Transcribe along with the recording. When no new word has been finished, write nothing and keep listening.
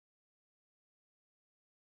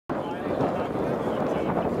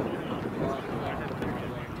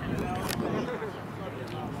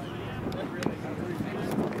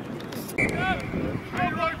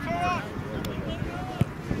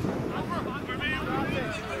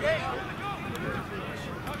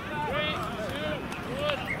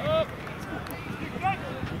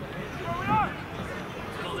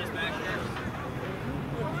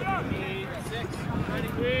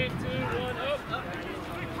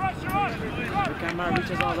Camera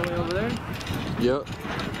reaches all the way over there? Yep.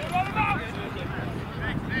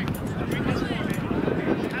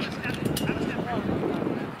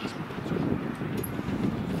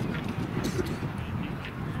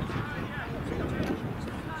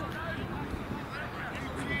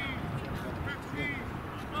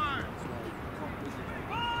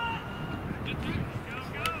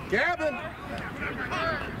 Gavin!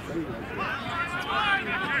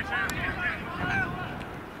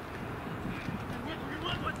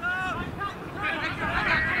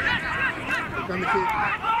 Come the kid.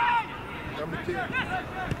 Come the kid.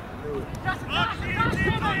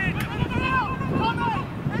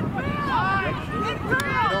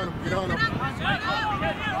 Get on him.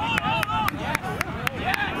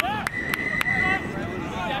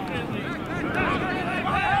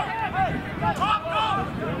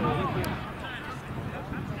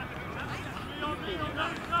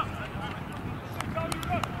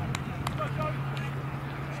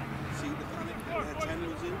 See the panic that 10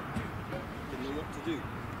 was in? Didn't know what to do.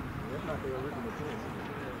 That's not their original team.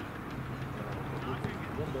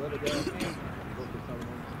 The other guy.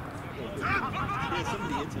 Yeah,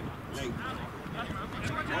 somebody hit him late.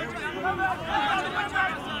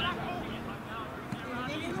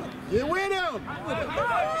 Get with him!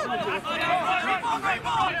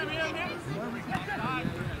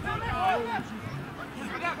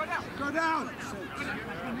 Go down!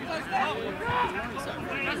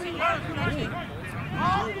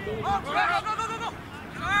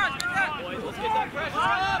 Let's get that pressure.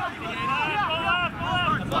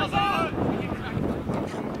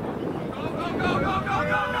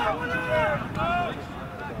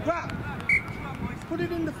 Rap! Put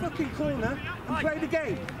it in the fucking corner and play the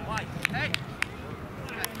game. Hey!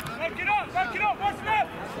 Get up!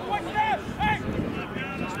 Watch left! Hey!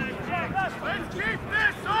 Let's keep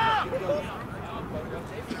this up!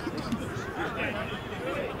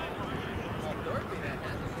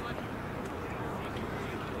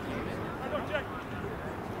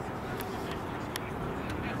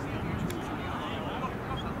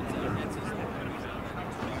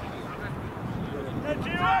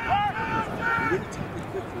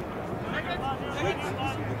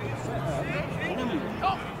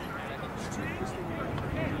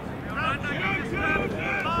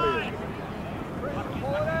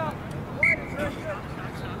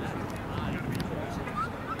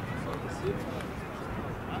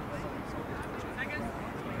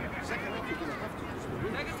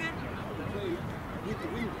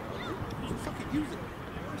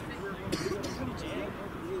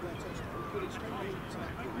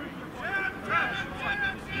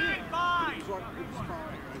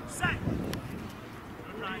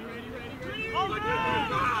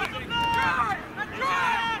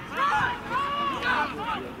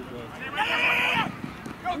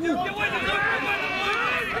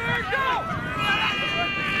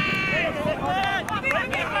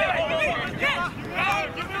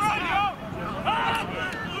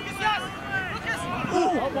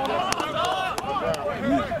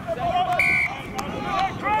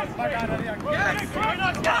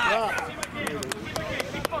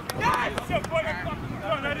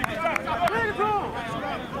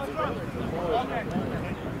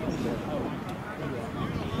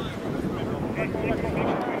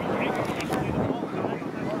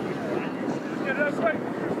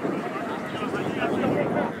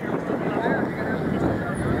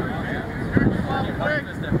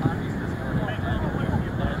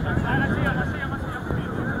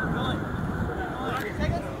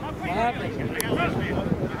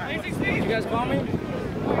 You guys call me?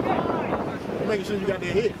 I'm making sure you got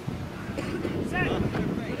that hit.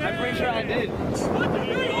 I'm pretty sure I did.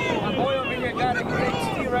 My boy over here got it.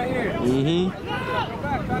 He's right here.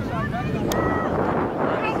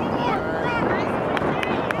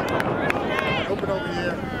 Open over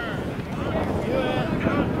here.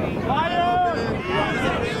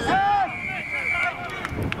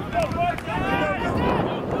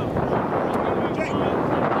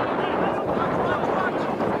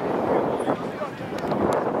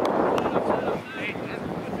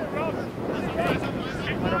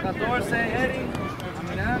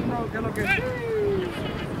 ¿Qué es lo que es?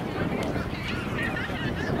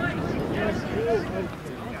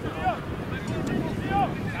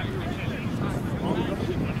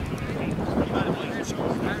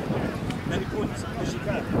 Many points as you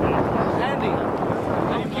can. Andy,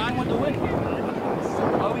 how we kicking with the wind?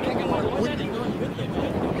 How we kicking with the wind?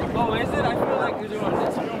 Oh, is it? I feel like you're doing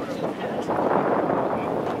this.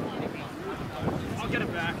 I'll get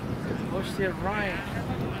it back. Oh shit, Ryan.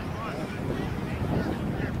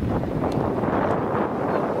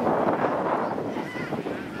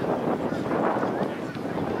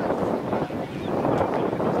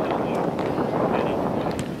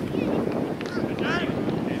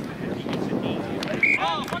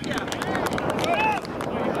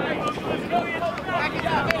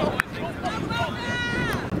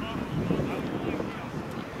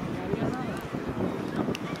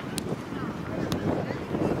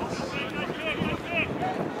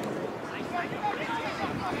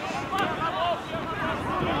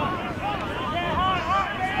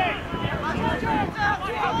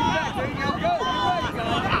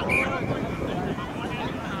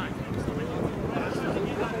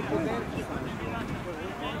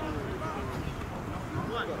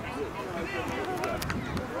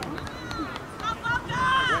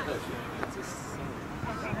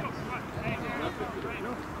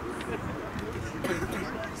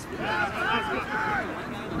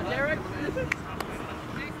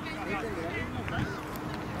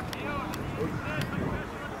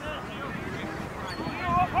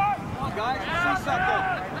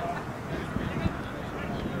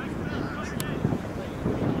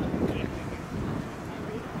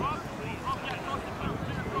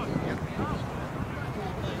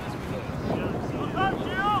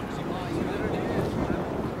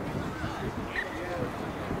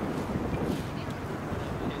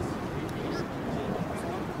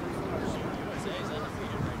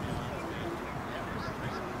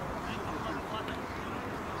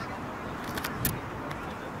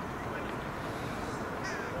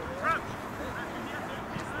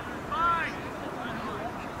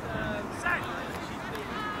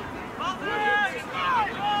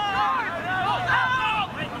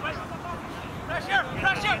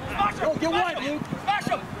 Get wide, Luke. Smash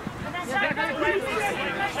him!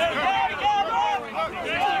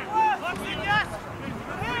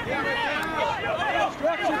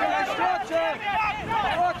 Structure, guys, structure!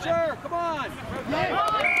 Structure, come on!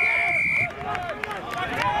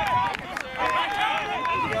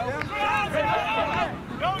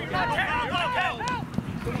 No, you're not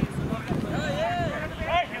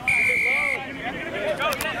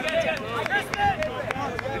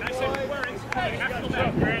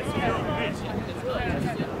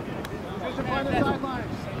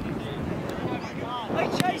Hey,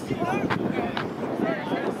 Chase, you know?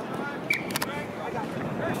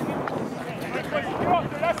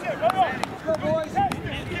 That's it, go on. Let's go, boys.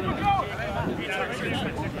 Keep it going.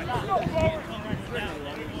 Go forward.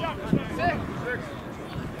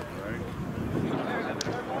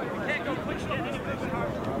 Can't go quick slow.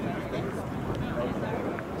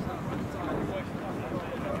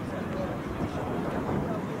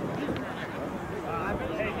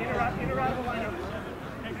 Hey, get her out of the lineup.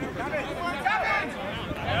 Come in.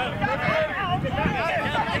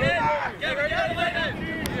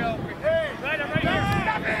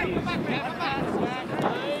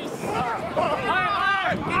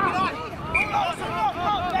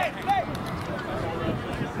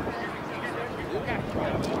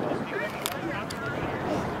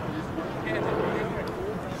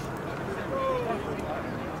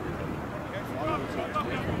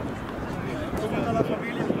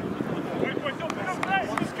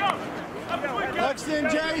 Buxton,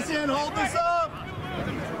 Jason, hold this up!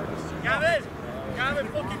 Gavin,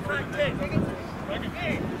 fucking practice.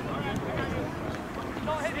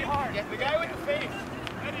 Don't hit it hard. The guy with the face.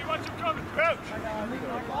 Eddie, watch him coming. Crouch.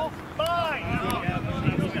 Fine.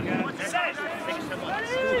 What's it say?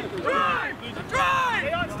 Drive!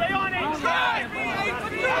 Drive! Stay on, Aiden. Drive!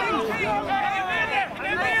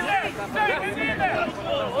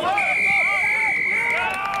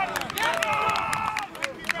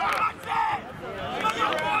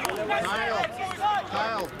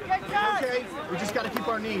 Kyle, okay? We just got to keep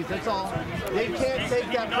our knees, that's all. They can't take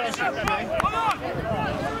that pressure, okay? Come on!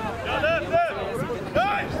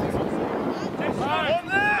 Nice! On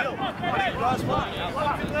there!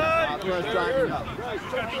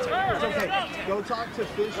 It's okay. Go talk to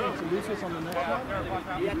Fish and to Lucas on the next one.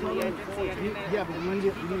 Yeah, but we need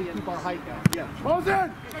to keep our height down. Yeah.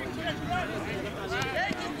 Mosen!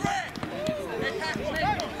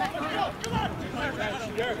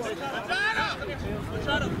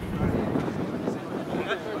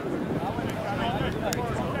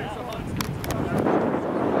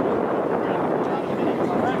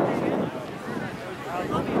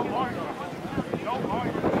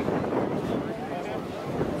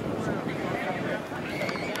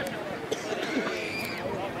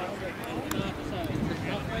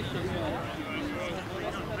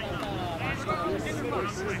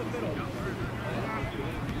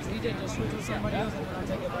 Just switch with somebody else and then I'll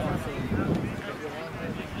take it back.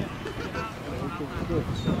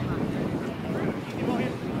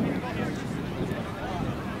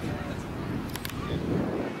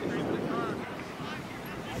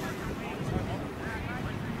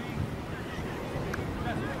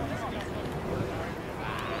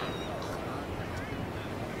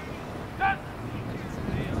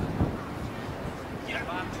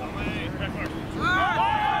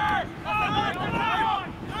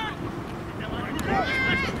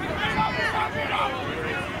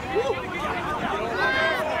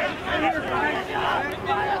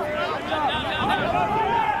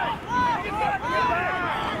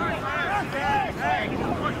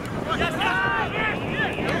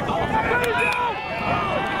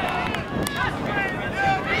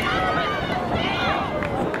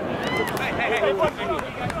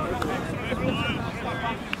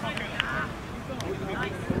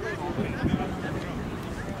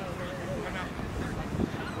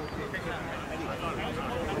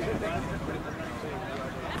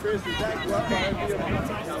 Chris, is that glove by I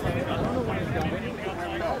don't know what he's got.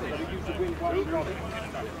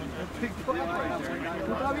 Big flap right there.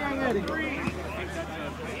 Está bien, Eddie.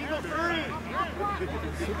 Eagle 3!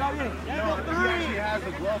 Está bien. He actually has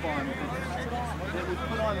a glove on that was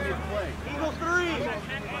put on mid-play. Eagle 3!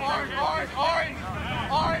 Orange!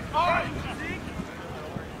 Fine!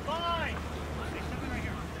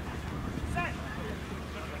 Set!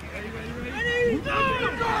 Ready? Go!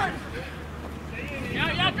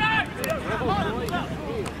 Yeah, guys!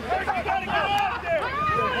 Gotta go out there!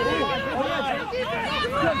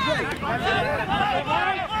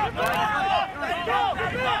 Go!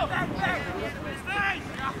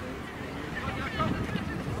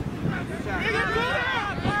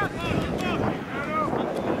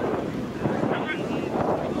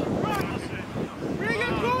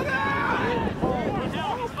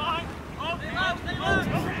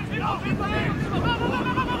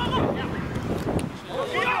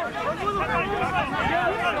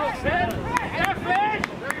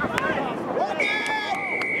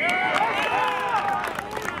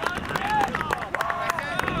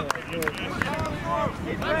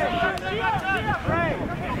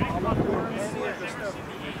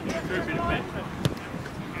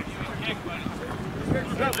 Good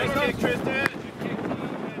kick, Tristan.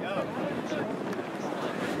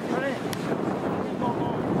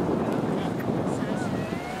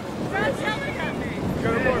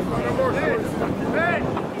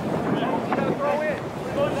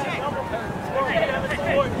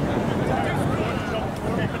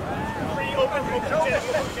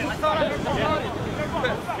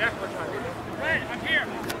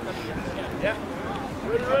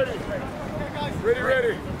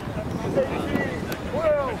 Ready.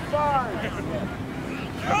 12, 5.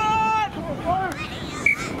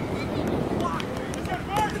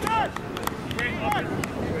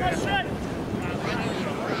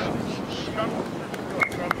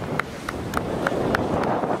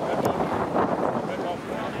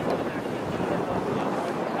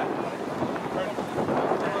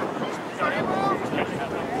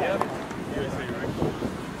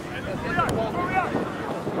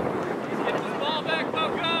 Ball back,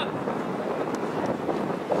 Boca!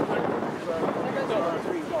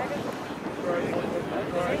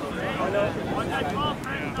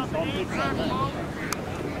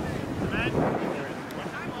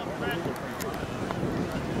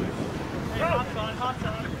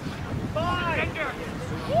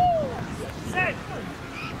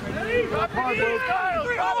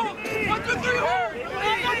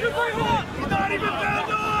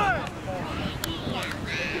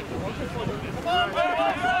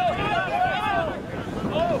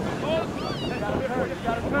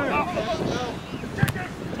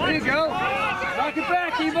 There you go. Knock it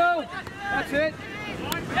back, Evo. That's it.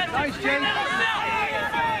 Nice, Jay.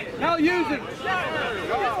 Now use it.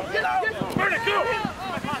 Burn it, go!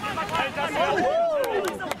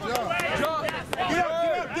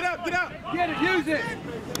 Get up. Get it, use it.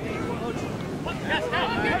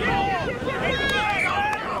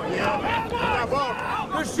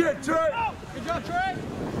 Good shit, Trey. Good job, Trey.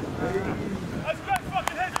 That's good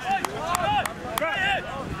fucking head, right head!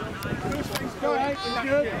 All right, it's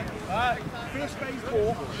good. First phase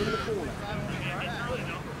ball in the corner.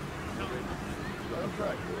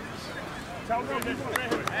 Tell them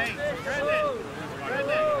hey,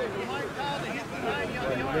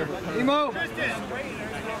 Emo. Tell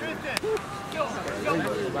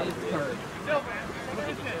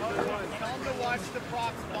him to watch the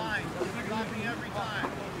props blind. He's got me every time.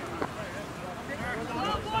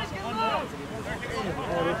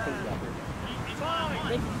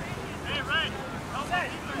 Hey, Red!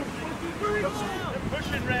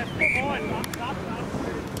 Pushing, Red. Come on. Stop.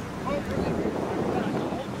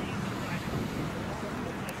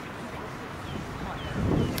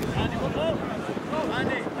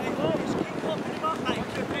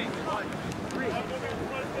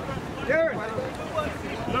 Darren.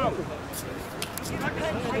 No.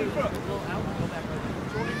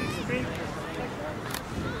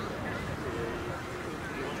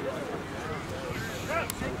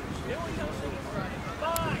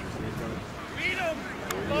 Beat him!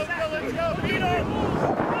 Let's go! Beat him!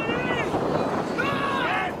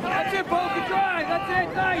 That's it, Boca. Drive. That's it.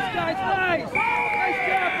 Nice, guys. Nice. Nice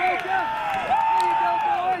job, Boca. There you go,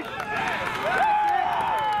 boys.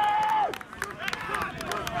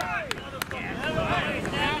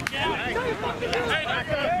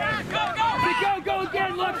 Go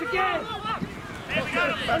again, Lux, again. You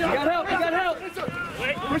got help.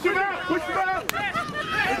 Push him out.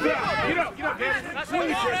 Get up, man. Let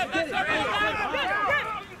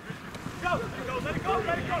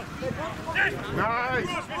it go. Nice.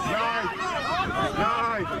 Yeah.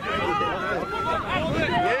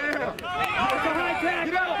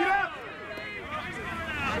 Get up.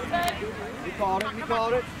 You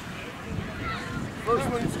called it. First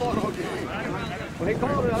one he's fought all game. When he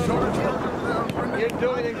called it, I don't know. He didn't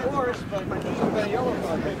do anything for us, but he should have been a yellow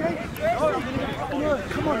card.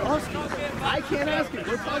 Come on, Austin. I can't ask him.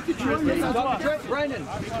 We're talk to Tristan.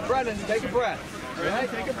 Brendan, take a breath. All right?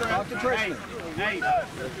 Take a breath. Talk to Tristan. Hey.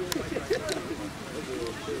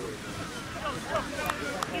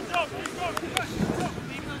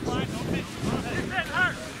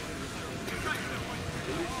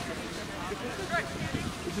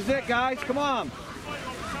 This is it, guys. Come on.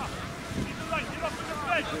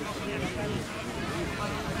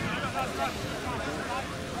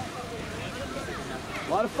 A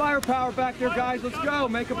lot of firepower back there, guys. Let's go.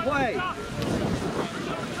 Make a play.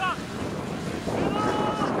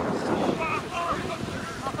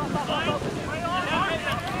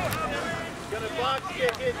 Gonna box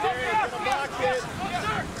kick it, Darren. Gonna box it.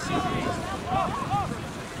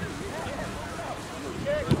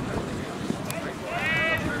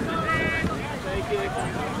 Take it.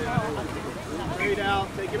 Straight out.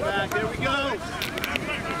 Take it back. There we go.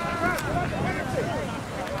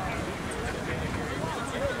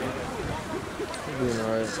 doing all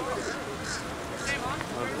right.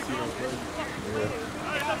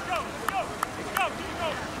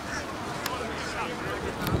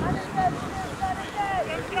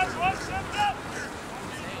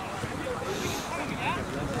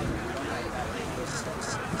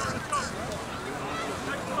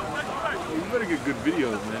 You better get good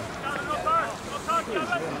videos, man.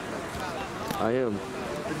 I am.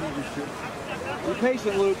 Be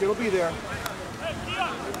patient, Luke. It'll be there.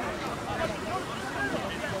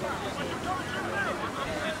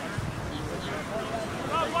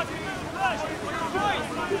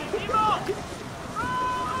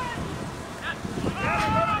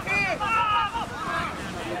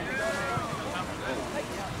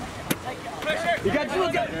 You got to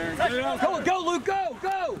go, Luke, go!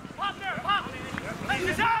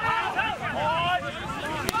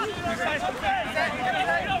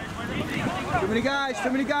 Too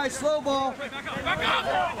many guys, slow ball. Go,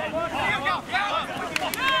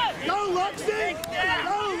 Luxon!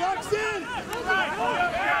 Go, Luxon!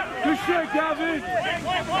 Good shit, Gavin!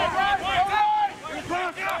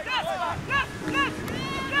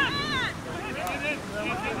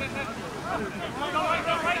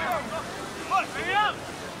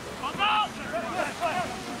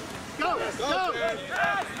 Go!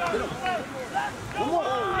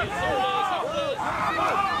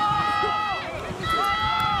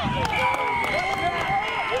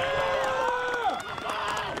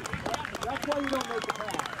 That's why you don't make the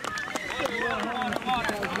pass.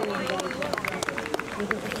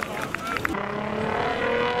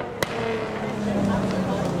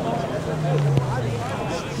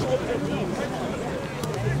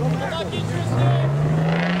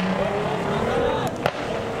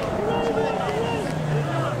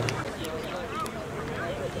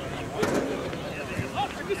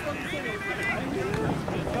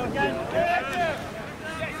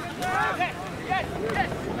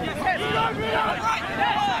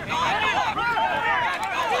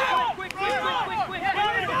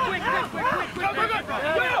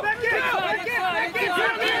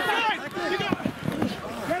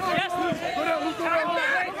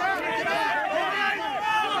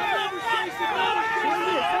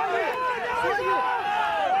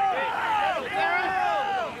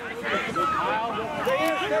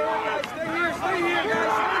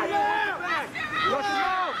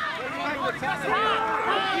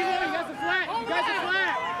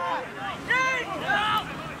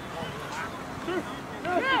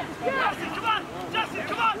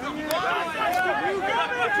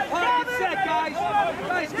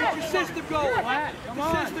 System going.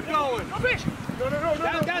 System going.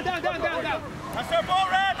 Down. That's their ball,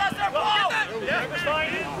 Red. That's their ball. Yeah, it's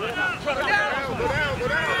fine. Go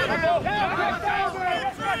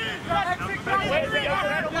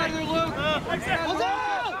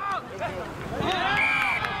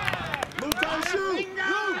Luke, time to shoot! Luke!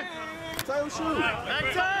 Time to shoot! Back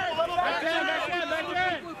down.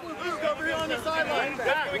 Luke, over here on the sideline.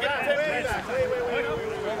 Back. We got to take wait.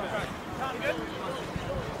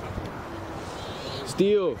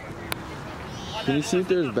 Steele, can you see if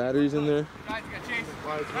there's batteries in there?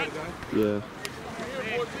 Yeah.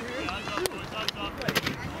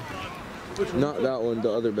 Not that one, the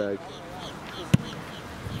other bag.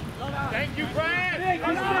 Thank you, Brad. There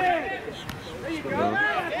you go. All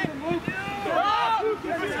right.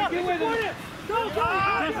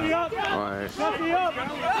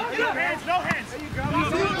 No hands.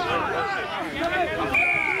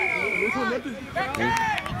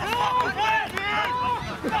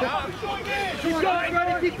 Keep going,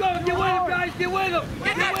 brother. Keep going. Get with him, guys. Get with him.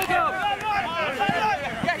 Get with him.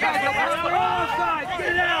 Guys, we're on our side. Get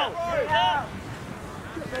it out.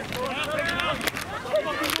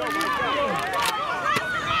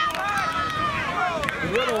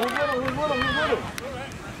 Who's with him?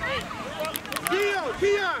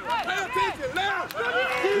 Keon! Pay attention! Loud!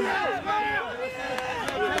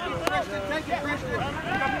 Take it, Christian.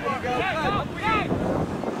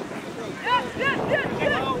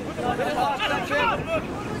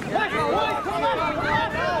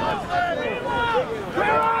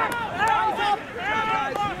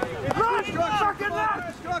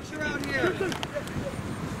 Structure out here.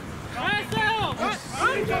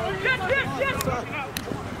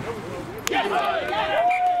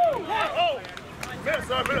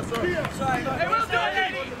 Minute, sir. Hey, we'll do it,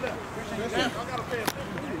 Eddie.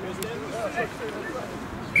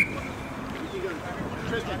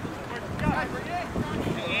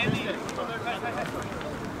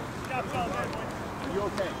 You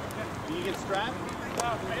okay? Did you get strapped?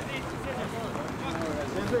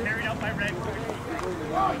 Carried out by Red.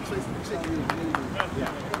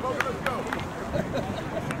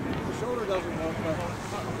 Let's go.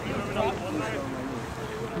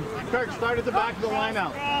 Kirk, start at the back of the line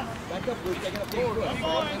out. Back up, Luke. Take it up forward.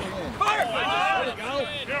 Fire!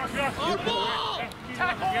 There we go.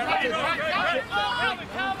 Tackle!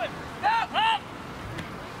 Calvin! Help!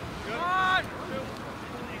 Come on!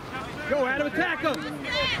 Go, Adam, attack him!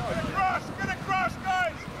 Get across,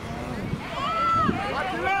 guys!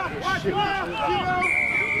 Watch it up! Watch it up!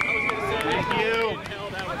 Thank you.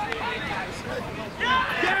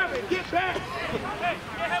 Gavin, get back! Hey,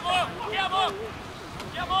 get him up! Get him up!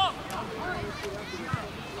 Get him up!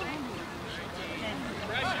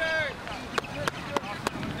 Pressure!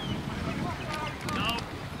 No.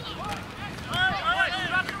 All right,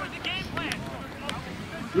 stop with the game plan.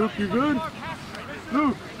 Luke, you good?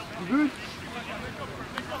 Luke, you good?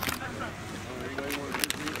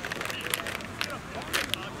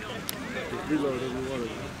 Reload every one of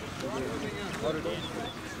them.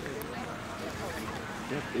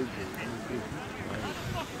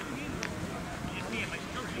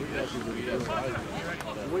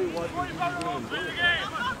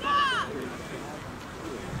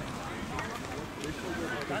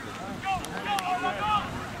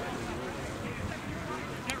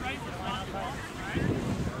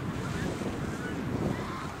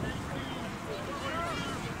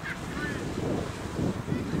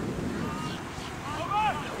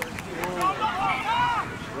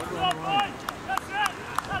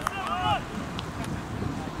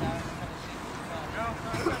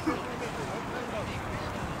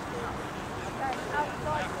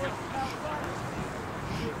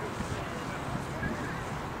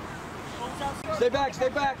 Stay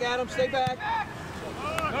back, Adam, stay back.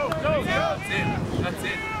 Go. That's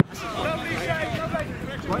it.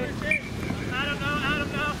 Adam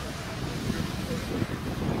now.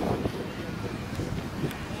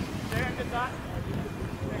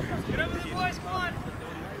 Get over the boys, come on.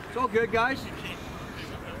 It's all good, guys.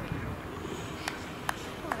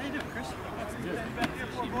 How you doing, Chris?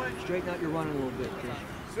 Straighten out your running a little bit,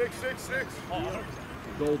 Chris. 6.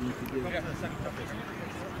 Golden if you do.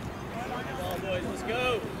 Boys, let's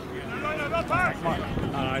go. No, time.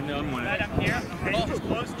 No, I'm one. Right up here. Okay, just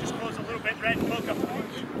close a little bit. Red, Boca. Come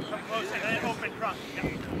close and then open front. Yep.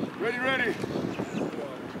 Ready.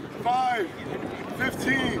 5,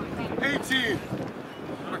 15, 18.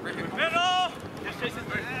 Middle. Just Jason.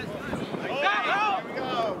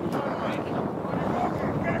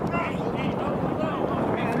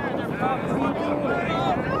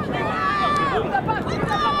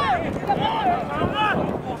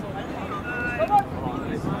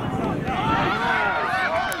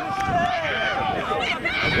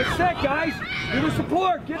 Get set, guys. Give us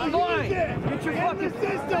support. Get in line. Get your fucking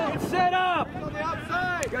system. Get set up.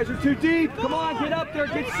 You guys are too deep. Come on, get up there.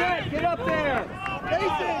 Get set. Get up there. Get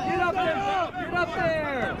up there. Get up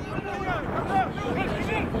there.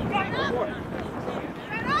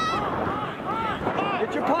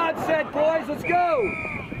 Get your pod set, boys. Let's go.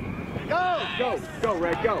 Go,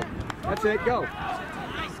 Red. Go. That's it. Go.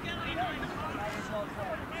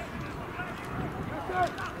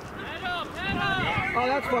 Oh,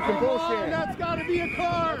 that's fucking bullshit. That's got to be a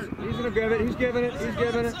card. He's gonna give it. He's giving it.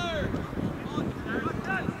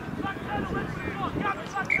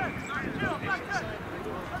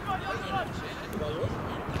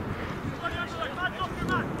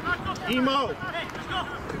 Emo.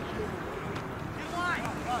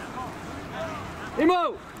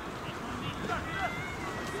 Emo.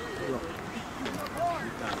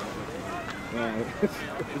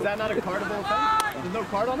 Is that not a cardable offense? There's no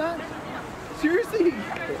card on that? Seriously? He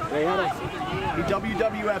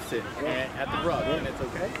WWF's it at the rug, and it's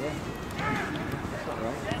okay?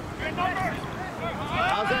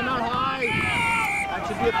 How's that not high? That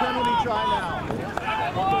should be a penalty try now.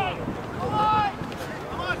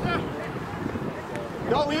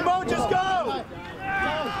 Go, Emo, just go!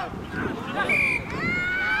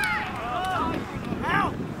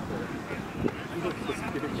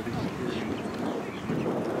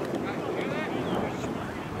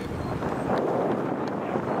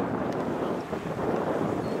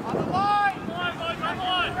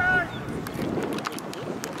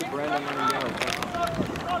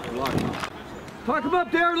 Talk him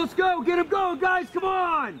up there. Let's go. Get him going, guys. Come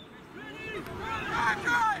on.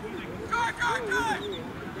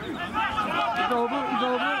 He's over.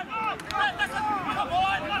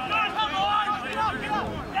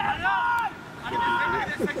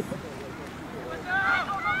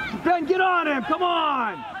 Ben, get on him. Come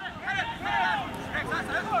on.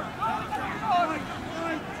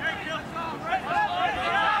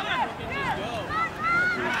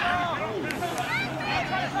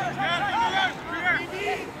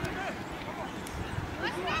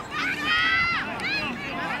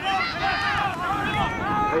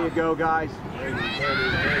 go, guys.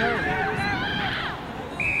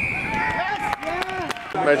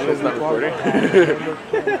 Imagine it's not recording.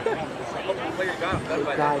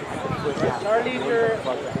 Charlie's your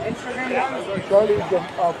Instagram down? Charlie's the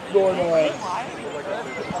Florida.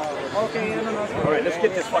 Okay, no. All right, let's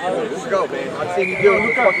get this fucking. Let's go, man. I've seen you do it.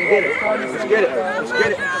 Let's fucking get it. Let's get it. Let's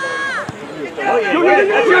get it. Oh yeah, get it.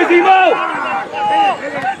 That's yours, Emo.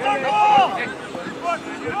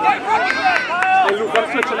 Hey, Luke, I'm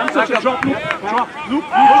switching. Drop,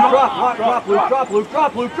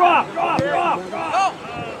 Luke. Drop.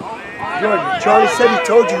 Jordan, Charlie said he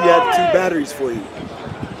told you had 2 batteries for you.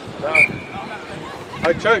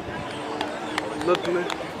 I checked. Look to me.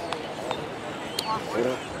 Hold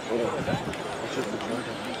on. It's just the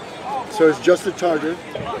charger. So it's just the charger.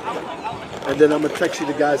 And then I'm going to text you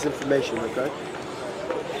the guy's information, okay?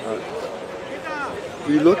 All right.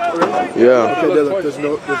 Do you look already? Yeah. Okay, there, there's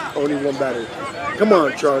only 1 battery. Come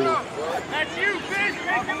on, Charlie. That's you, Fish.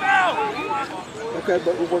 Make him out. Okay,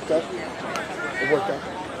 but we'll work out. Okay.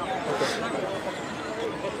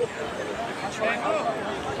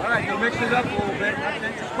 All right, so mix it up a little bit.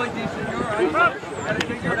 Just play decent. You're all right. Gotta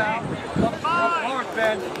figure it out. Up north,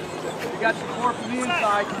 Ben. You got support from the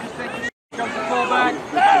inside. You just think you comes the ball back.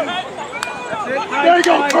 That's it. There you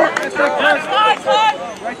go, Kurt. That's it, Kurt.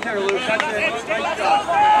 Right there, Luke. That's it. Nice job.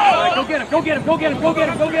 All right, go get him.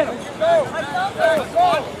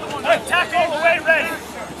 Hey, tackle all the way, ready.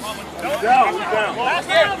 Down.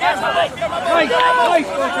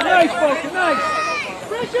 Nice, Boca.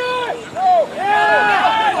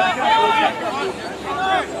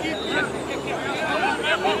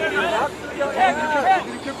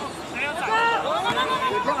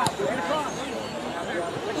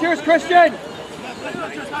 Cheers, Christian.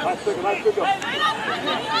 Nice pick up.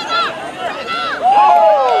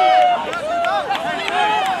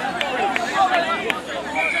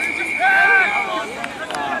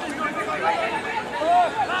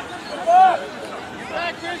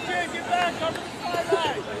 Back, Christian, get back. Cover the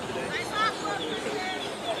sideline.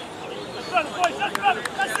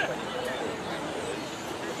 That's it.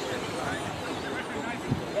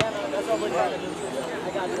 That's what we're trying to do. I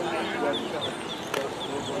got you.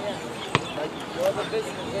 You're the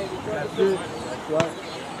business, baby. That's it.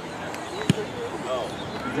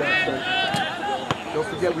 That's right. Don't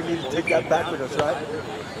forget we need to take that back with us, right?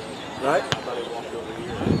 Right?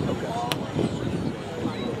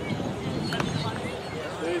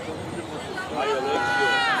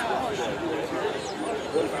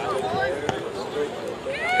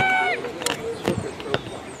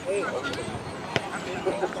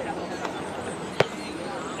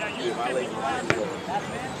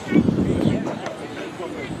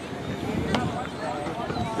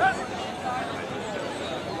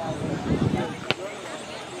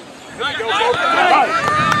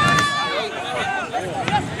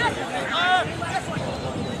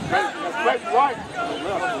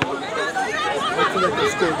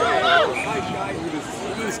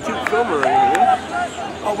 This cute filmer right here.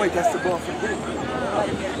 Oh wait, that's the ball for him.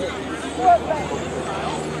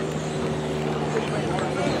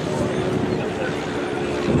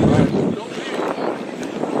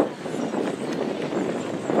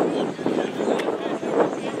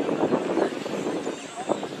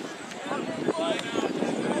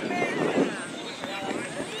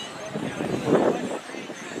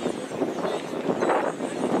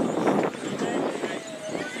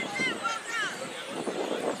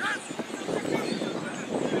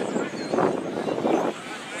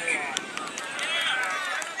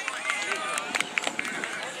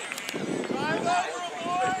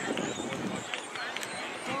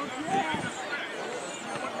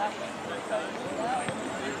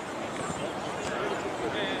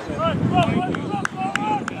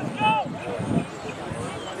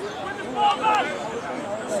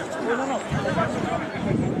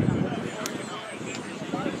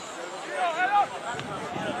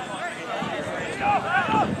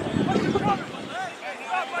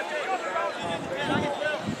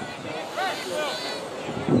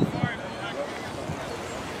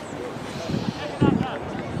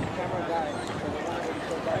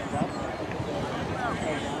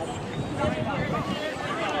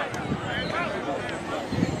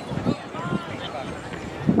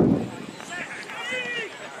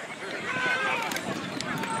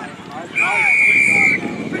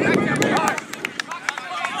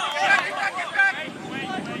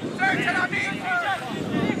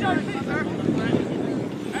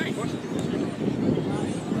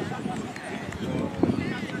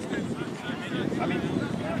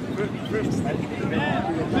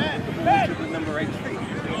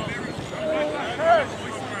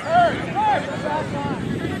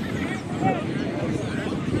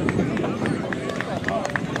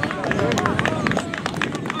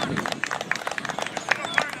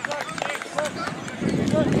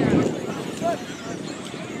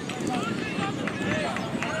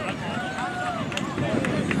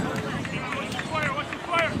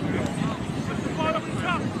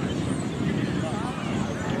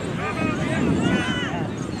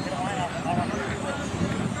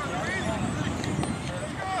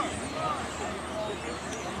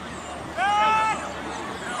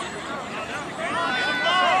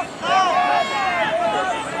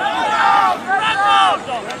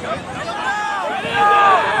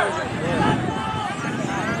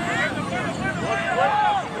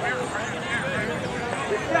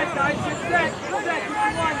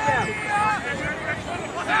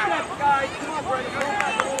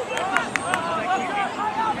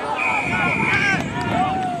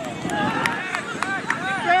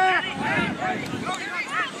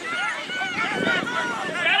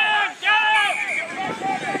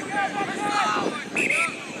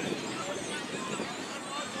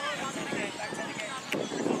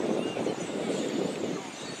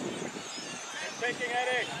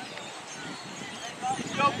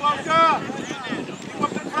 Go, Boca! Keep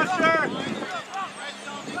up the pressure!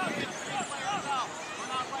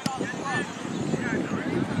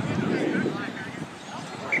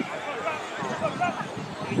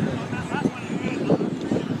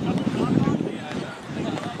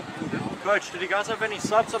 Coach, did you guys have any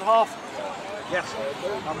subs at half? Yes.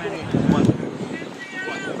 How many? One.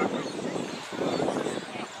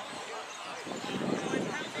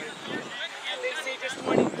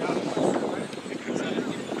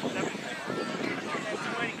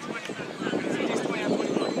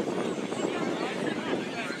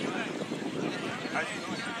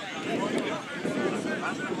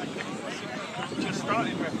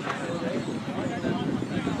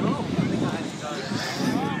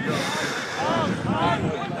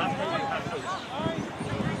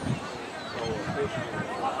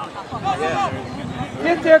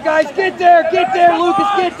 Get there, guys, get there, Lucas,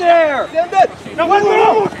 get there! No, one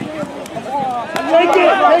more! Take it! Get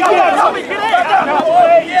out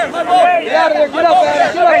of there, get up,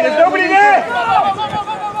 Adam, get up! Hey, there's nobody there!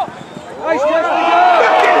 Nice, Justin, go!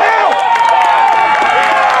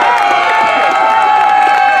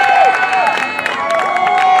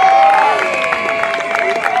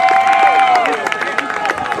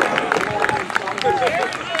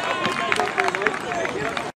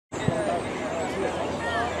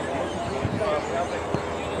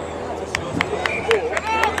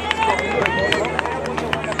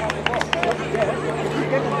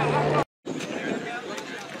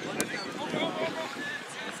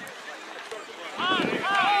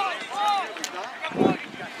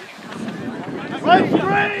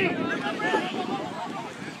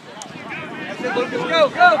 Lucas, go,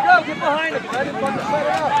 get behind him. Let him fucking set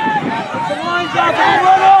it up. Put some lines out and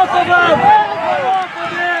run off of him. Run off of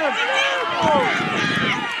him. Come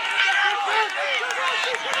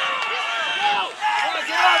on,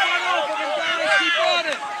 get up, run off of him, guys. Keep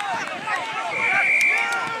running.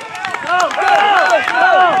 Go.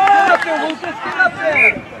 Get up there, Lucas, get up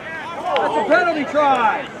there. That's a penalty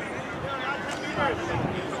try.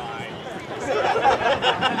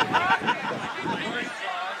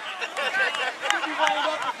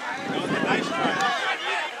 Nice try.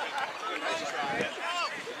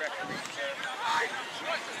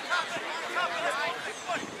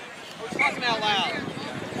 Talking out loud.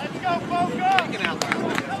 Let's go, Boca! Talking out loud.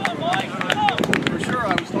 For sure, I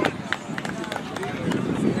was talking.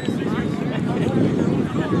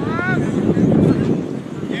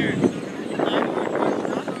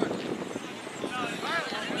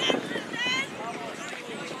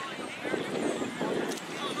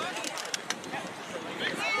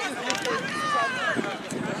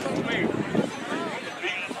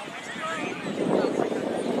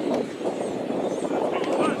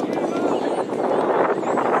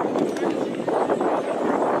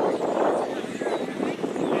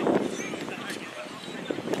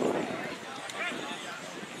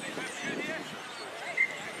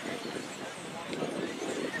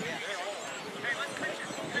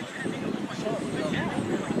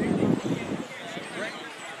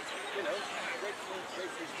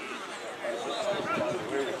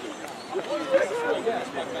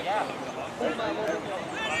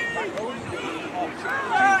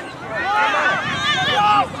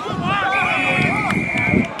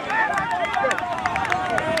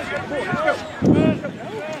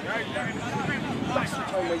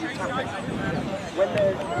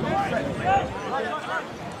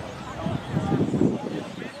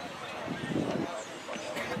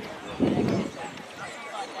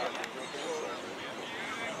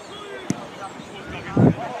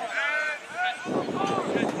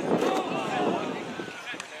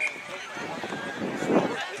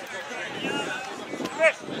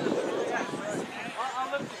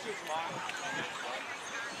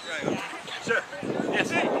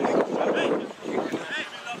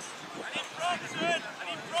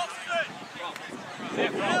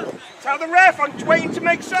 Tell the ref, I'm waiting to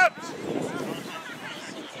make subs.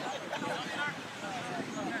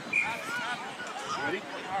 Ready?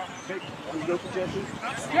 Okay, let's go for Jesse.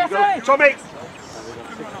 Jesse! Tommy!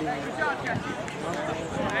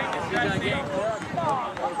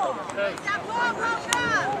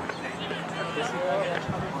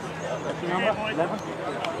 Number 11.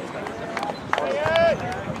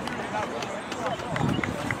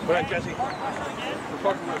 Well done, Jesse.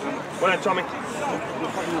 Well done, Tommy.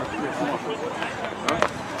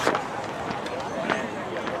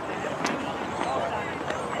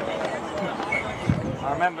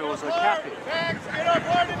 I remember it was a cappy. I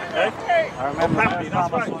remember Cappy,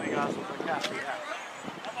 that's right. it was a cappy.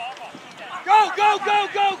 Go, go, go,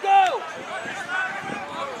 go, go!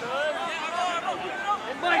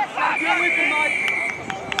 Mike, get with him, Mike.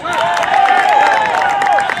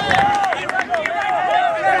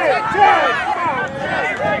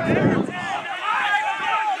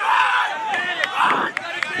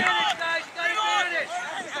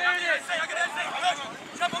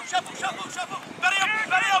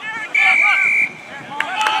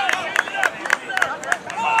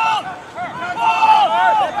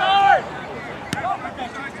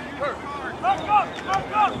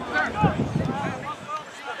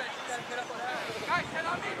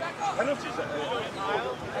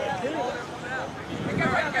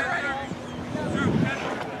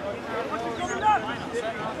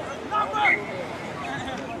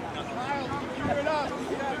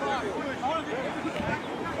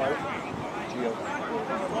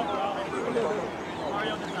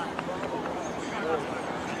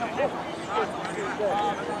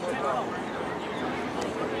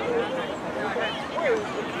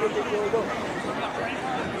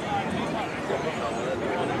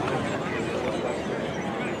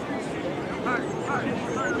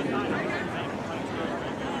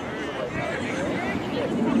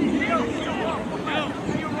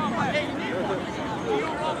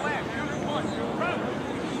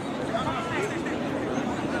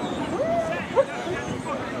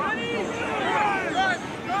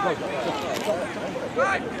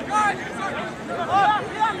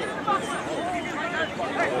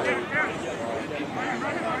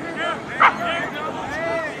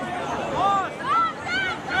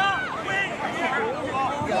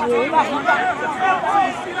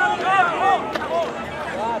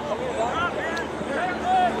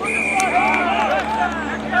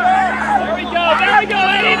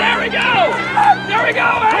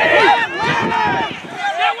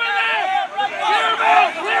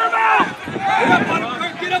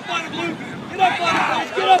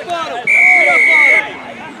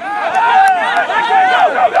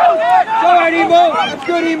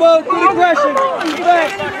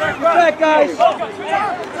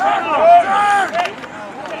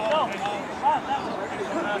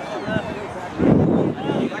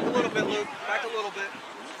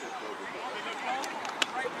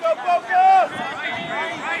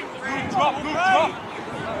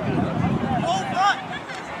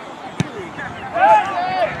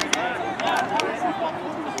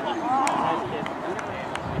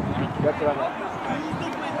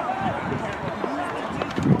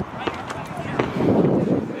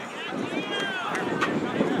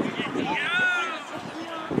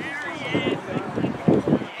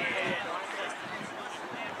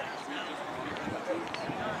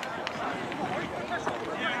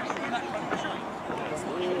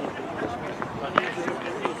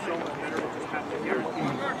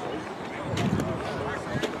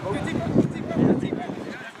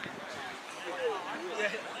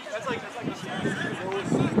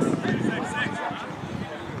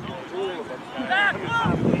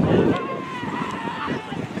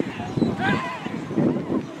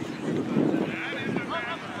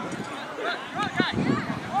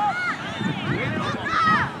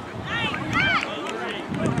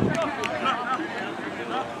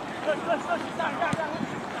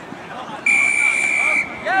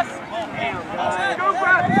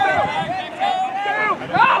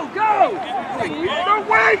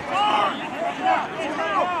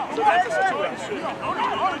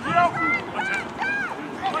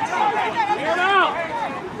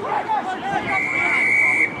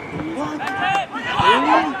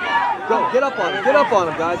 Get up on him. Get up on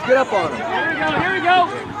him, guys. Get up on him. Here we go. Here we go.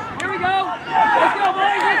 Here we go. Let's go,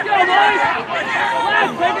 boys. Let's go, boys.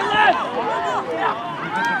 Left. Take it left.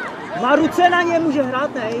 Má ruce na ně, může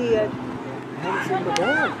hrát, ne? Je hands in the ball.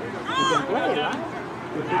 You can play, right?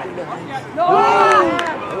 You put in the hands. No!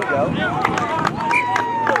 There we go.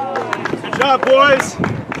 Good job, boys.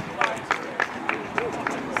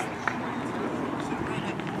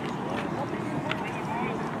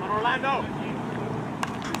 Orlando.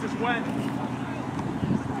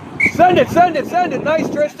 Send it, send it, send it. Nice,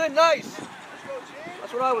 Tristan, nice.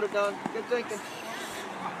 That's what I would have done. Good thinking.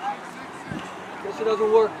 Guess it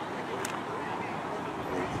doesn't work.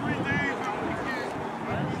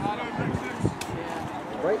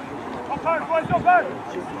 Right. Go back, boys, go back.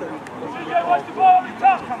 CJ, watch the ball on the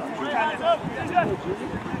top.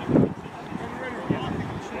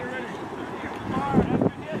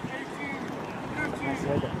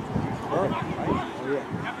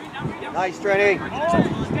 Nice, Trenny.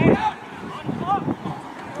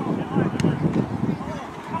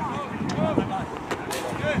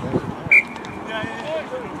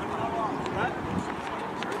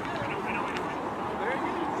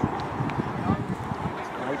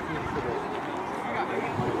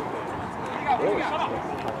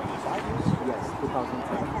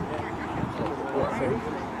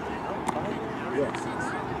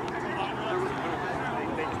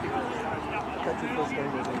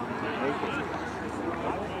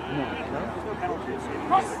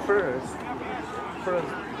 First was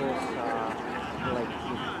like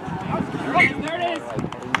there it is.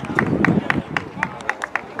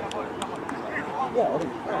 yeah.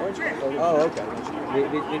 Oh, okay.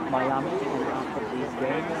 With Miami and after this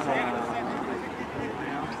game.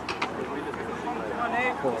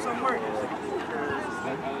 Some work.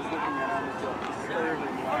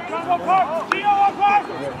 Go, Park! Gio, on Park!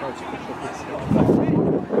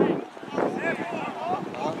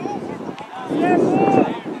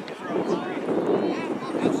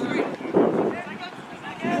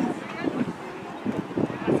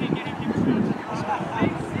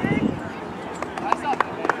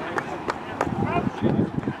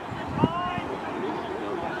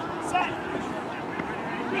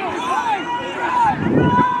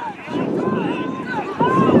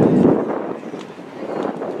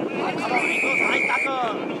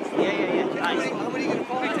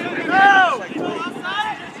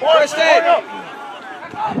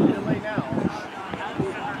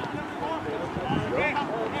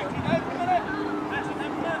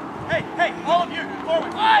 Hey, all of you,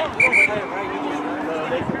 forward!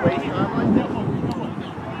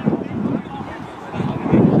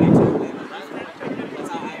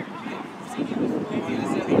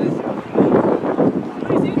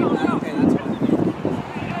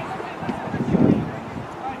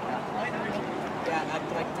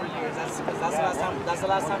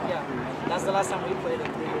 That's the last time we played it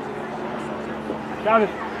 3 years ago. Got it.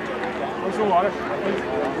 Where's the water?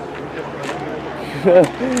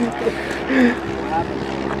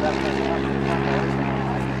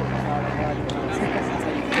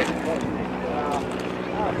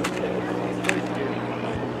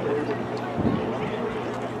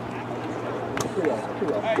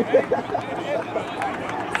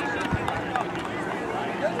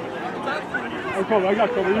 Oh, cool. I got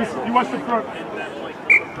cover. You watch the front.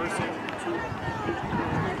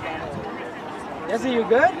 Jesse, you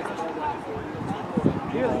good?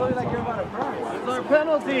 You look like you're about to cry. It's our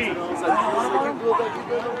penalty.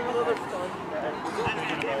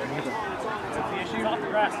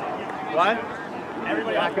 What?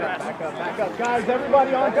 Everybody back up, back up, back up. Guys,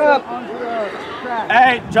 everybody on up. onto the track.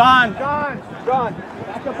 Hey, John. John.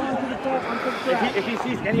 Back up onto the track. If he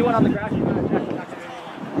sees anyone on the grass, he's going to check.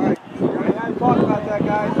 All right. We gotta talk about that,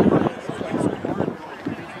 guys.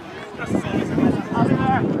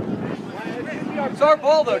 It's our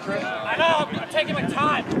ball, though, Trish. I know, I'm taking my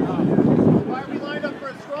time. Why are we lined up for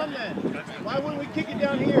a scrum then? Why wouldn't we kick it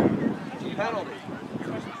down here? Penalty.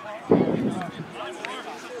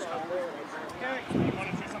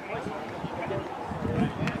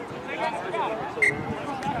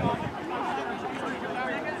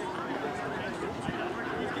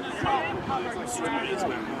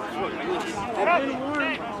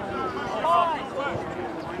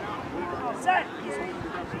 Set.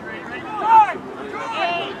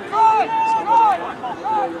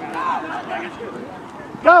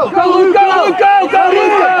 Go, Luke, go!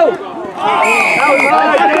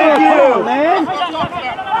 Thank you, man.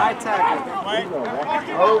 High tackle.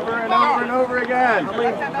 Over and over and over again.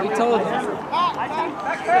 We told him.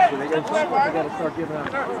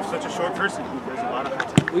 Such a short person. There's a lot of high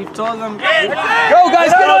tackles. We've told them. Go,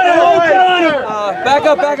 guys, get on it, Luke, get on it! Back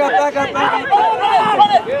up.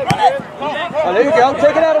 Oh, there you go.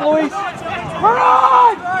 Take it out of Luis.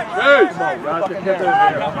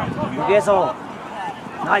 You guys all.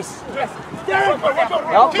 Nice. Go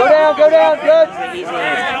down, good.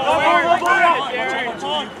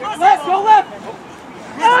 Left, go left.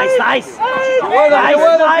 Nice.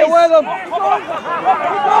 Get with him.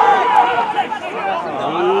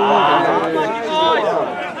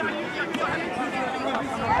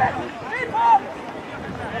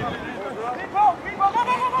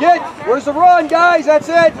 Get. Where's the run, guys? That's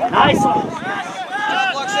it. Nice. If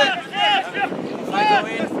I go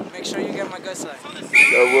in, make sure you get my good side. I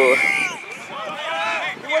will.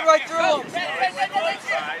 You went right through him.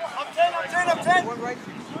 Up 10. Went right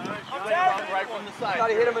from the side. Thought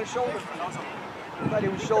he hit him in the shoulder. Thought he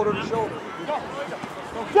was shoulder to shoulder.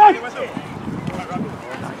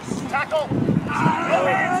 Tackle.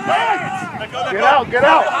 Get out, get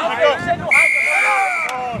out.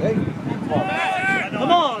 Hey.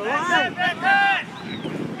 Come on, Ryan.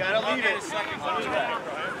 Gotta leave it.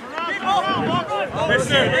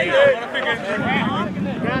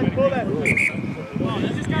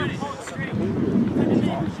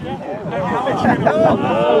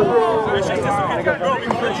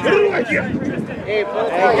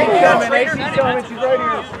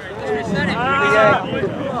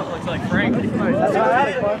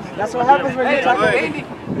 That's what happens when you tackle.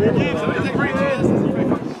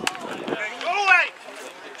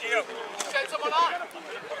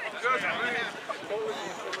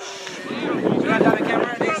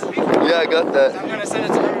 Yeah, I got that. I'm gonna send it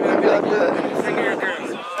to everybody. I'll be like, finger your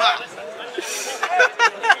girls.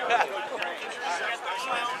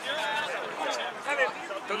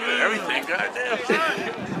 Everything, goddamn.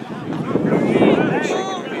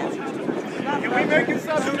 Can we make it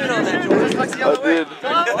something? Zoom in on that, George. Like the other way. I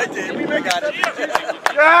did. Can we make it?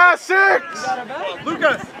 Yeah, 6!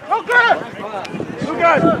 Lucas! Lucas!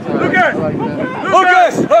 Lucas!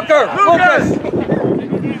 Lucas! Hooker! Lucas!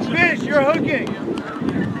 Fish, you're hooking.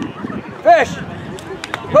 Fish!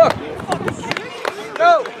 Hook!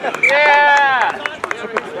 Go! Yeah!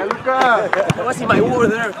 ¡Ya, Luca! I want to see my over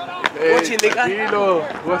there. Watching the guy. Tranquilo,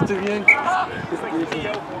 jugaste bien.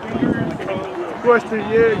 Jugaste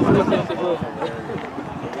bien.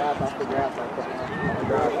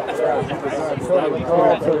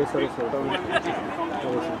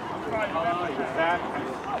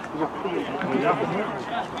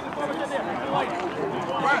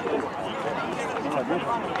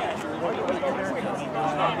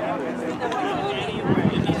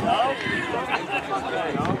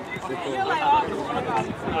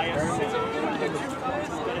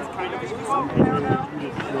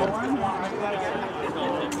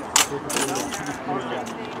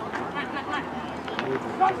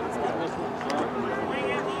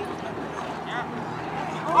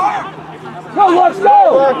 Go, let's go!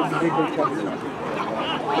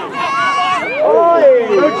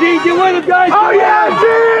 Go, Gene, get with him, guys! Oh, yeah,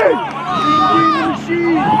 Gene!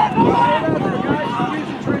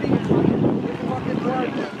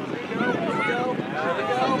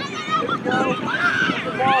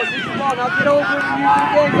 Now get over and use it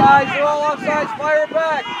again, guys. They're all offsides. Fire it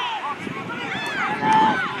back.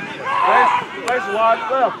 Nice watch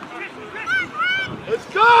left. Let's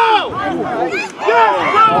go! Yes,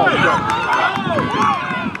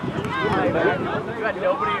 You got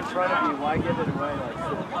nobody in front of you. Why give it away?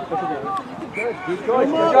 Good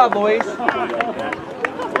job, Luis.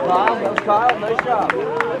 Kyle, that was Kyle. Nice job.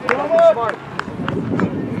 Smart.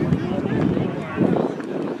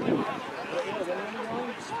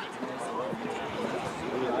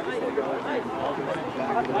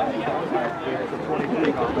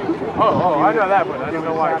 Oh, I know that, but I don't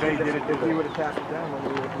know why they did it. If he would have tapped it down when we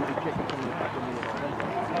were kicking from the back of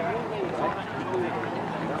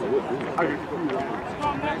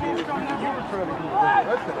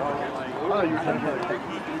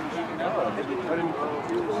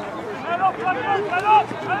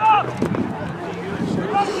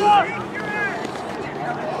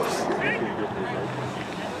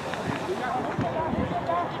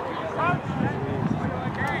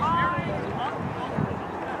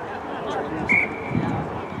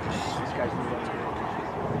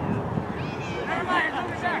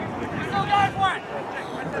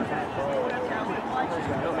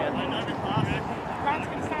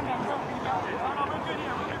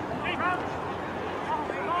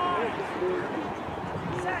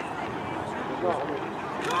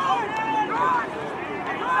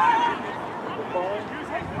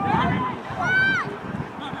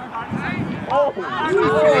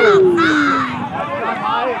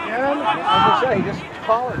He just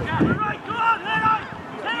followed it.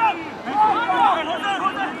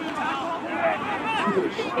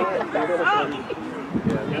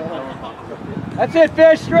 That's it,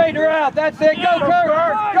 Fish. Straighten her out. That's it. Go, Kirk.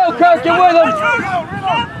 Go, Kirk. Get with him.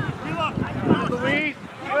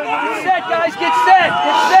 Get set, guys. Get set.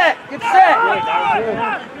 Get set. Get set.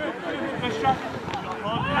 Let's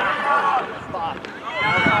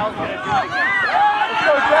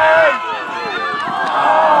go, Jay.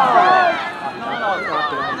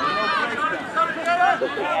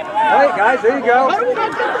 All right, guys. There you go.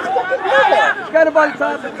 got him by the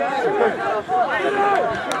top.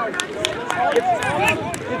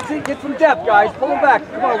 Get some depth, guys. Pull him back.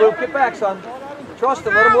 Come on, Luke. Get back, son. Trust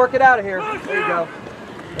him. Let him work it out of here. There you go.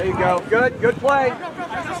 There you go. Good. Good play.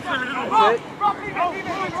 That's it.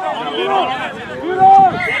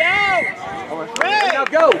 Now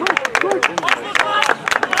go.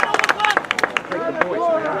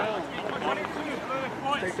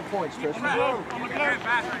 Take the points, Tristan.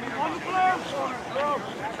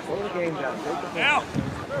 Slow the game down. Take the points.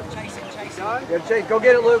 Yeah, Chase, go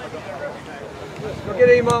get it, Luke. Go get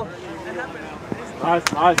it, Emo.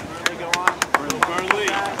 Nice, nice.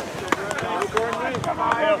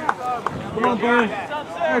 Come on, Burn.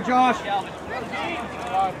 There, Josh.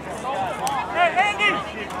 Hey, Andy!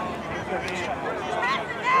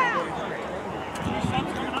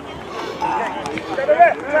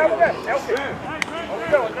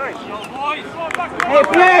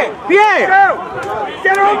 Hey, Pierre!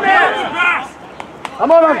 Get her up there!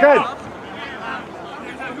 I'm on, kid.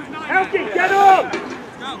 Elkie, get up!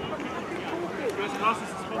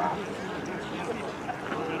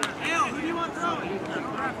 Who do you want throwing?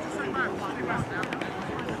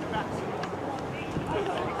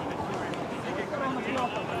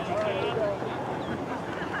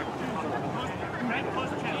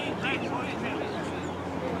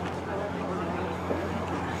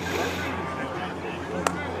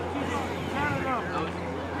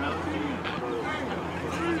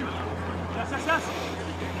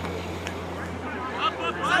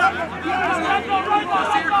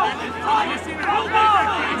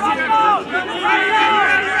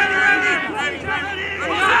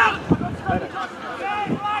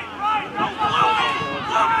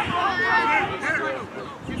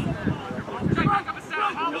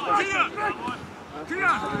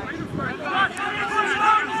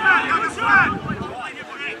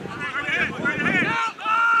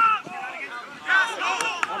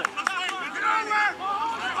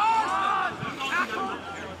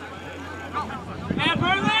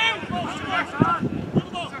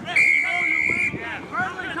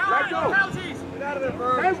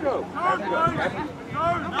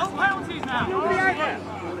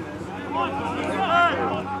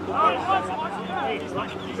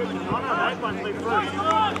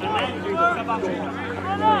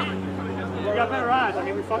 You got better eyes. I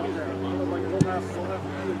mean, we fucking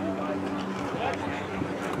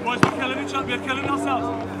Boys, we're killing each other. We're killing ourselves.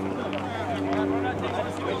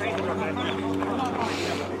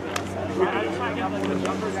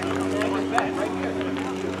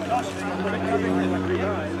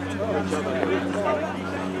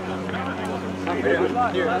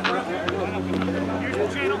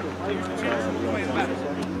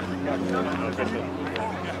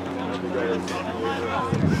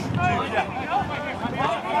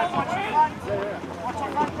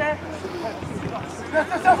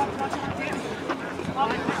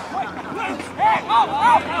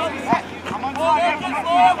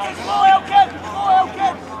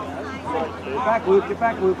 Get back, Luke. Get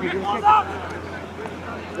back, Luke. You're gonna kick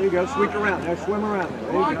it. There you go. Sweep around. Now swim around.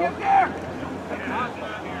 There you go.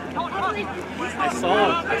 I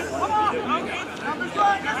saw it.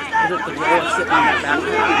 Was it the girl sitting on that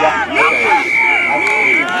back?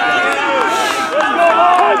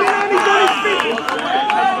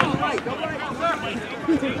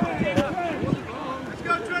 Let's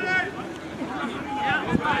go, Trinity!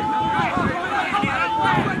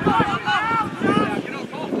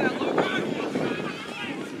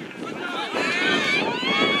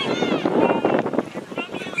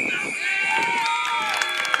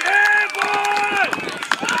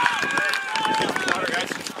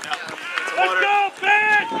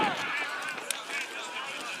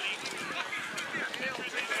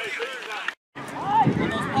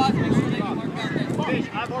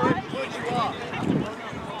 I've already put you off.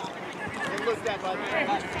 And look that, buddy.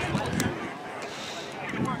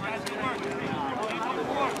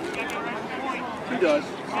 He does.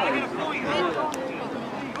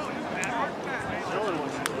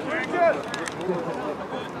 Very good.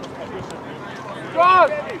 Strong!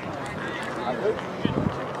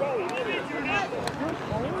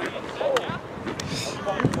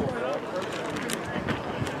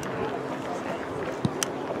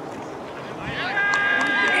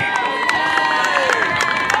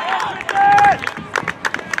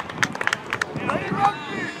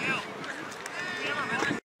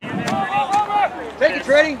 Take it,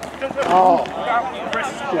 Treddy. Oh.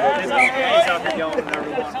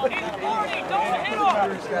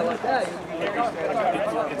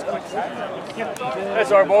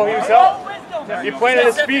 That's our ball himself. You planted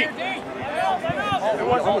his feet.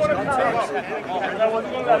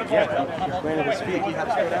 Planted his feet.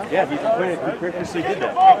 Yeah, he purposely did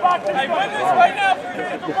that. Hey, win this right now!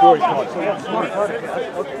 Before he caught. So that's smart.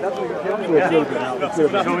 That's what you're doing. Yeah. So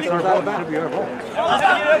it's our ball. It should be our ball.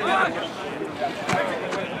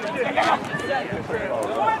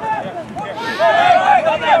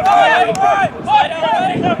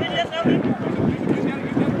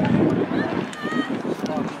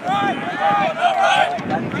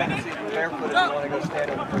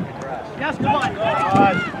 Yes, come on.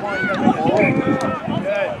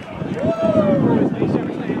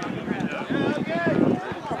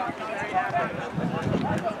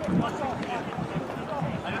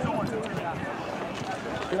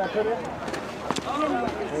 Can I put it?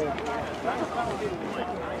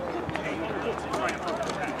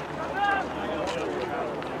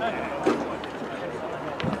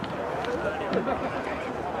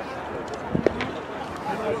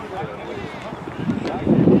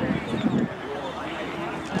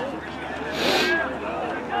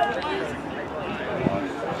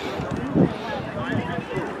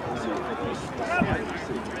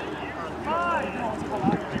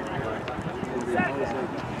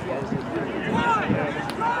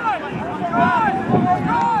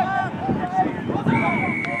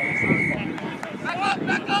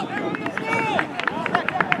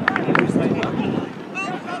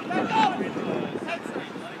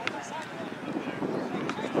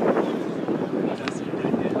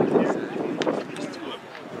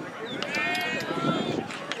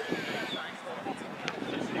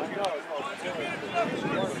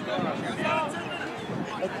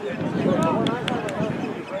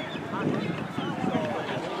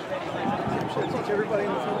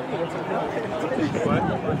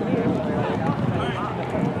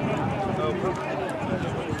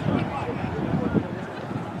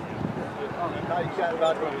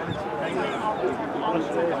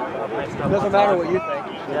 Doesn't matter what you think.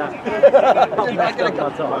 Yeah. I'm not going to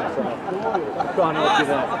cut off. Go on, let's do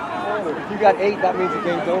that. If you got 8, that means the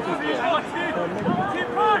game's over.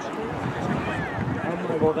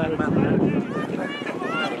 Well, that mathematics.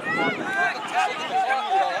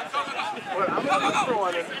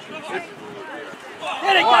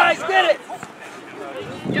 Get it, guys, get it!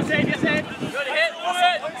 Yes, Ed, yes, Ed. Good hit, move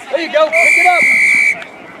it. There you go, pick it up!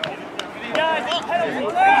 Guys,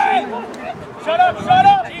 shut up, shut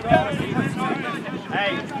up. Keep going.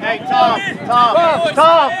 Hey,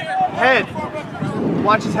 Tom. Head.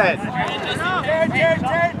 Watch his head. Jared.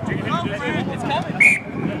 It's coming.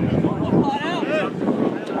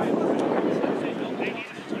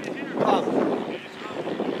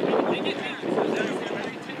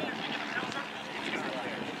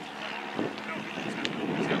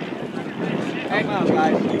 Hang on,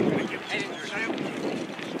 guys.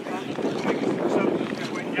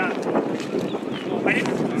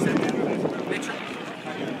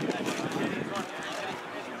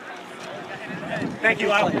 Thank you,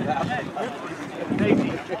 Al. Safety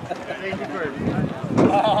first.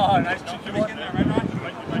 Oh, nice chicken in there, right, Ron?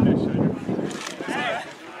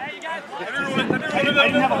 Hey, you guys. I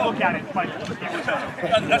didn't have a look at it, but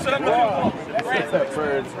That's what I'm looking for. That's that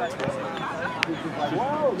bird.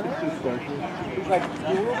 Whoa, that's special. He's like,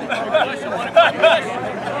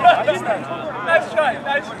 Nice try,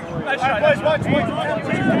 nice try. watch.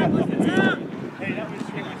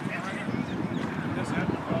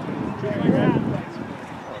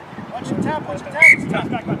 Watch him tap.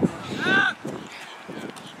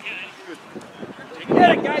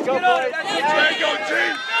 get it, guys, get on it! That's it! Go,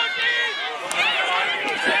 team!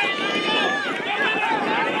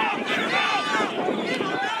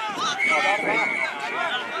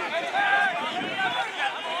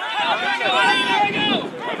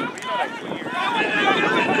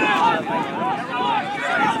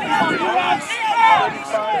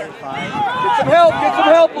 Get some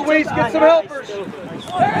help, Luis, get some helpers!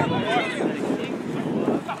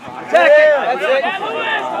 Attack it, that's it!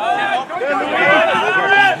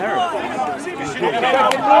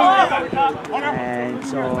 And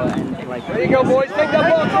so, like... There you go, boys, take that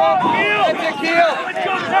ball, Trump! That's it, Keel!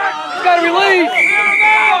 You gotta release!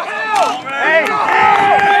 Hey! Go!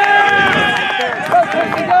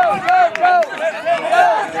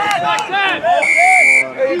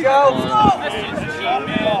 There you go!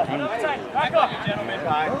 Back up, gentlemen.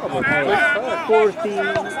 14.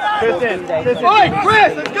 Hey,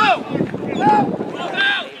 Chris, let's go!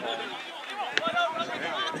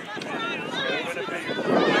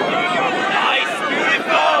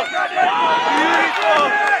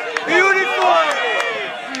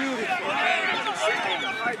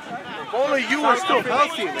 Only you are still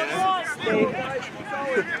healthy, man.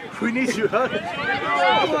 We need you healthy.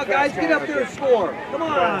 Come on, guys, get up there and score. Come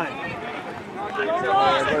on.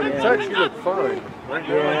 It's actually look fine.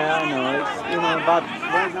 Yeah, I know. It's, you know, but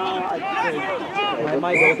right now,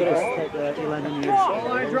 my daughter is 11 years old. Goal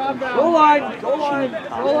line dropout. Goal line. Goal line.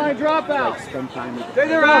 Goal line dropout. Spend time with Stay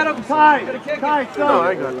there, Adam. Time. No,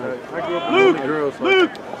 I got that. I grew up Luke! with girls.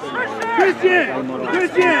 Luke! Christian!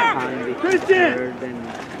 Christian! Christian! then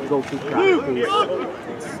go to practice.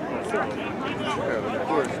 Of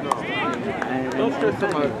course, no. Don't stress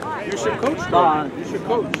them out. You should coach though. You should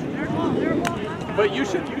coach. But you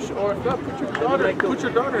should, or if not, put your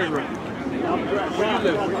daughter in rugby. Where you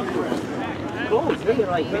live? Close, really,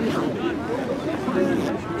 like anyhow.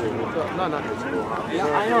 No, not in school. Yeah,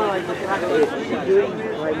 I know, like the practice she's doing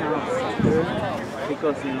right now soccer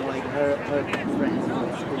because you know, like her friends in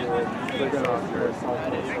school further on her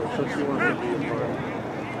soccer, so she wants to be more.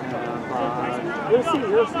 But we'll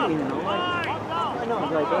see, you know. Like, I know,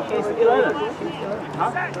 like she's 11.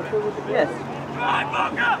 Huh? Yes.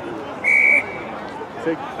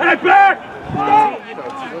 Hey, back!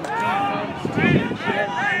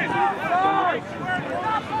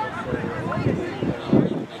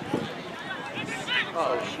 Oh,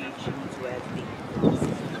 she needs rugby.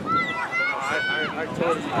 I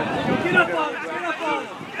told you. Get up on it! Get up on it!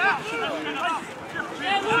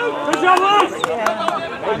 Good job, Luke!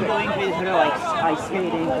 I'm going with her like ice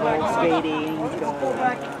skating, roller skating.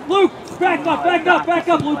 Luke, back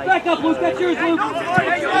up, Luke, that's yours, Luke.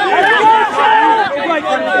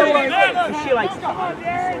 She likes to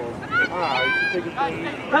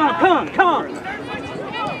Come on.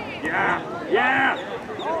 Yeah!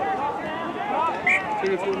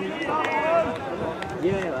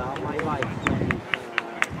 Yeah, my wife.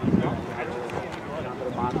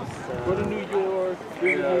 Go to New York.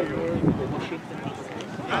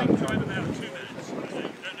 I'm driving there in 2 minutes.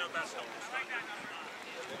 Don't know about stuff.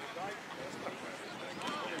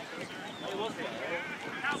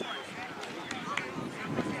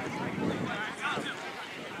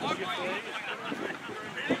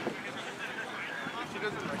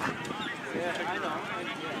 Yeah, I know.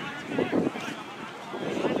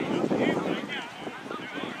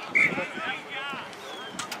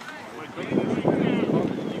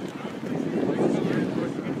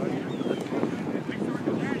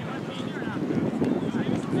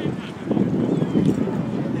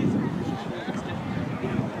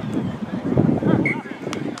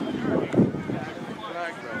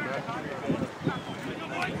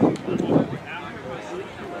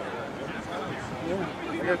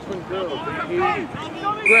 I got twin girls. They hate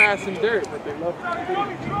grass and dirt, but they love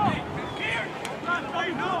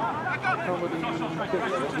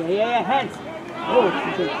Yeah, hands. Oh, it's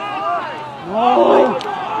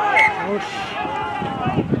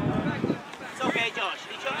okay, Josh.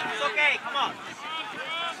 It's okay. Come on.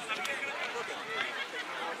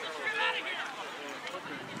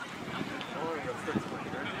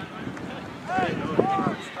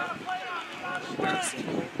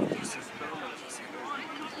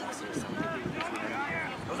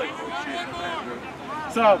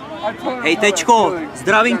 Hej tečko,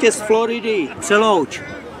 zdravím tě z Floridy, Přelouč,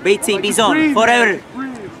 Bejci, Bizon, forever.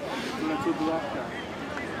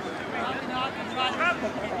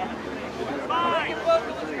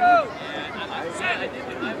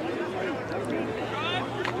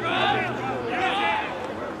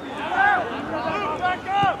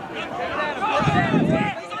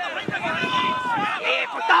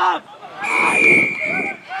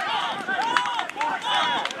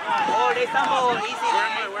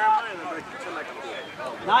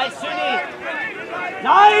 Nice, Sunny!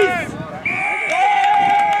 Nice!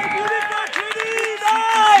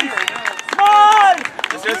 Nice! Small!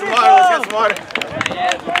 Let's get some water, let's get some water.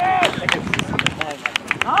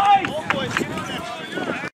 Nice!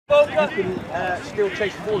 Boca still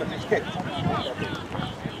chase the ball if it's kicked.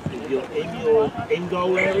 You're in your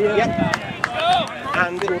in-goal area. Yep.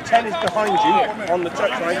 And your 10 is behind you on the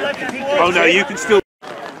touchline. Oh no, you can still.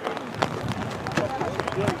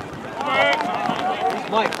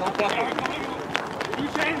 Mike, don't fuck him.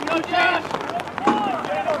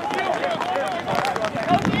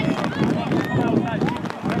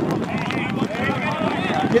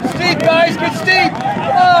 Get steep, guys, get steep.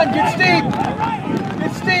 Come on, get steep.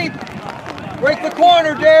 Get steep. Break the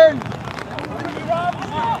corner, Darren.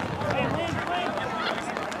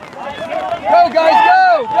 Go, guys,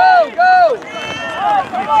 go, go, go.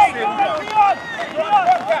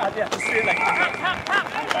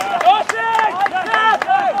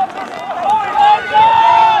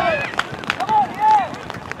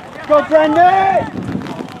 Go, Brendan!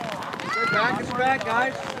 It's back,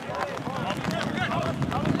 guys.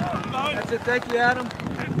 That's it. Thank you, Adam.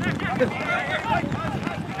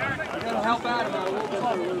 That'll help Adam out a little bit.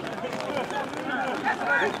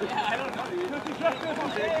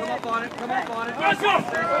 Come up on it. Come up on it. Yes,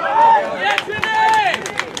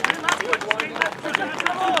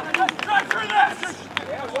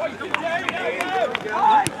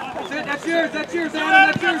 That's yours. That's yours,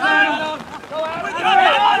 Adam. That's yours, Adam.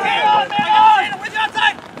 With you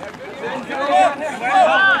outside!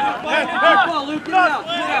 Ball, Luke, get it out.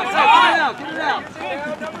 Get it out. Get it out.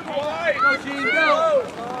 Go, Gene, go.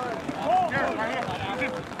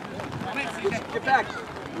 Get back.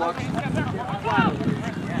 Walk.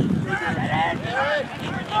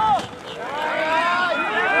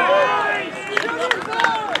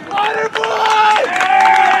 Water boy!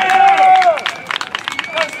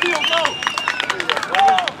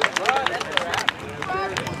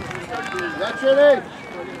 That's it.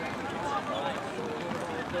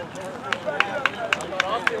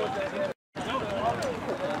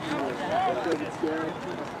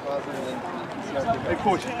 Hey,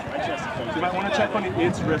 coach, you might want to check on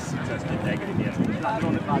its wrist. Tested negative, yes. Landed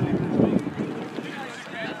on it badly.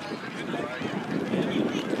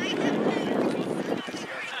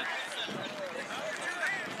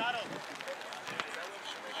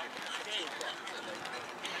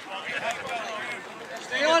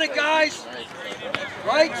 Stay on it, guys.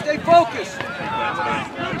 Right? Stay focused.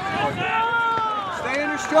 Stay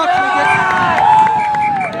under structure.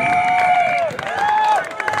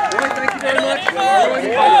 Thank you very much.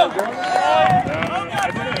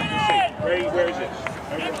 Where is it?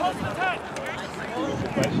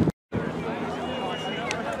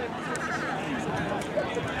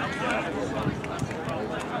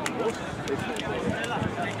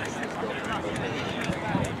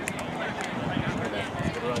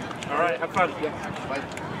 All right, have fun.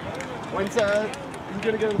 When's you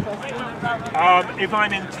gonna go to the festival? If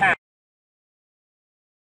I'm in town.